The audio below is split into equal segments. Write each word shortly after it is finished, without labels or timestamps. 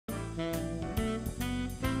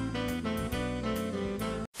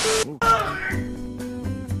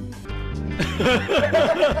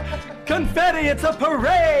Confetti, it's a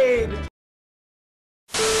parade!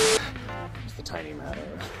 It's the tiny matter.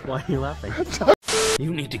 Why are you laughing?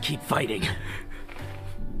 You need to keep fighting.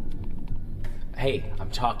 Hey,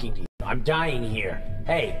 I'm talking to you. I'm dying here.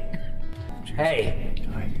 Hey. Hey.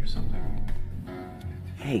 Can I hear something?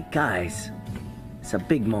 Hey, guys. It's a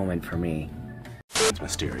big moment for me. It's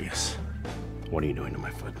mysterious. What are you doing to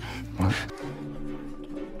my foot? What?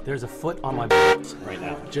 There's a foot on my balls right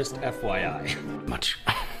now. Just FYI. Much.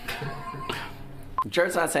 I'm sure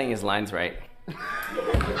it's not saying his lines right.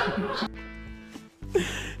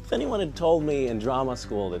 If anyone had told me in drama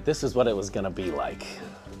school that this is what it was gonna be like,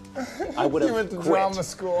 I would have You went to quit. drama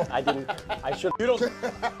school. I didn't. I should. You don't.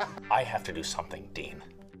 I have to do something, Dean.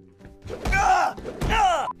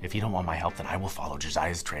 If you don't want my help, then I will follow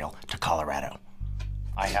Josiah's trail to Colorado.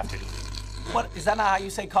 I have to do. What? Is that not how you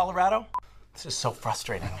say Colorado? This is so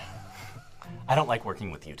frustrating. I don't like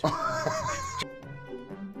working with you two.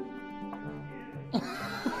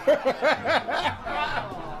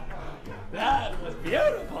 That was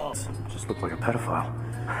beautiful. Just look like a pedophile.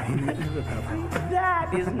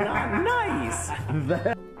 That is not nice.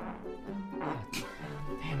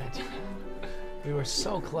 Damn it. We were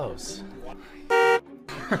so close.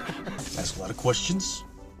 Ask a lot of questions.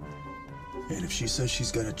 And if she says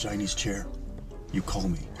she's got a Chinese chair, you call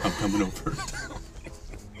me. I'm coming over.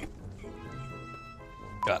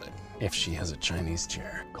 Got it. If she has a Chinese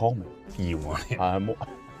chair, Call me. you want it.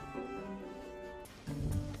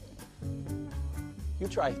 You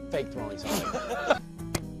try fake throwing something.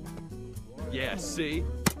 Yeah, see?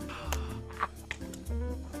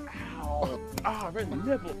 Ow. Ah, right in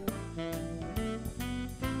the nipple.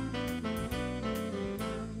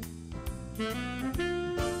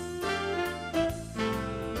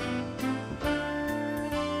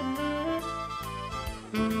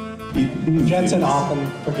 Jensen often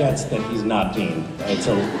forgets that he's not Dean. It's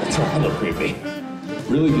a little creepy.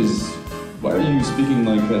 Really? Because why are you speaking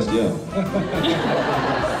like Castiel?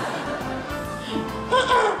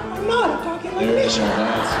 I'm not. I'm talking like Misha.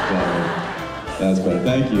 That's better. That's better.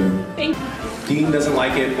 Thank you. Thank you. Dean doesn't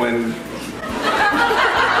like it when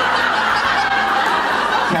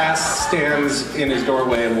Cass stands in his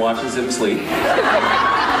doorway and watches him sleep.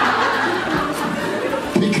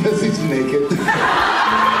 Because he's naked.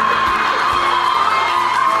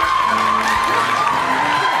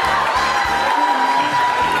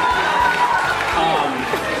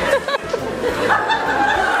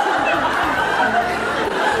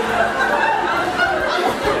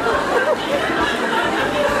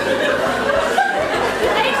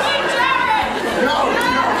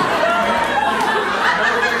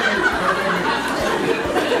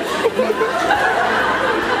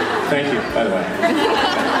 Thank you, by the way.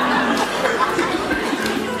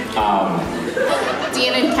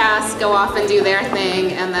 Dean and Cass go off and do their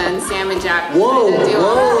thing, and then Sam and Jack do Whoa.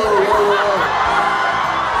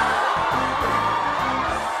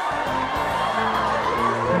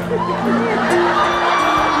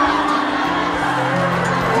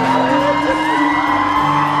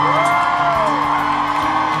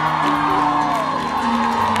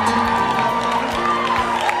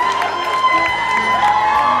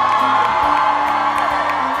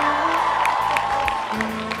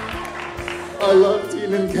 I love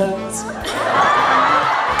Dean and Cass.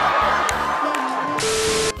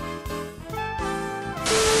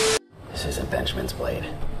 This isn't Benjamin's blade.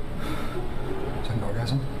 Is that an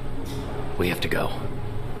orgasm? We have to go.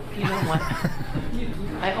 You know what?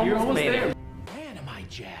 I almost made it. Man, am I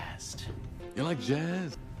jazzed. You like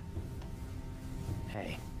jazz?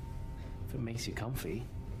 Hey, if it makes you comfy,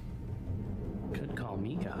 could call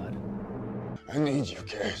me God. I need you,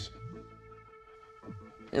 Cass.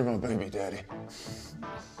 You're my baby daddy.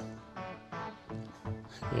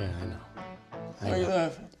 Yeah, I know. Why are you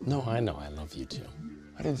laughing? No, I know. I love you too.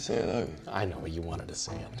 I didn't say I love you. I know, but you wanted to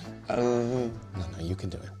say it. I love you. No, you can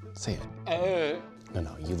do it. Say it.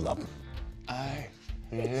 No, you love me.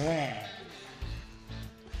 Yeah.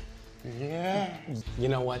 You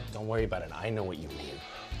know what? Don't worry about it. I know what you mean.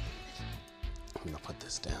 I'm gonna put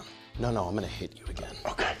this down. No, I'm gonna hit you again.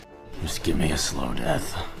 Okay. Just give me a slow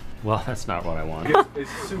death. Well, that's not what I want.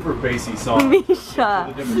 It's super bassy song.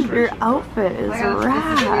 Misha, your outfit is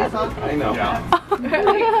rad. I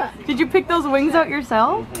know. Did you pick those wings out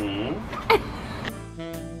yourself? Mm-hmm.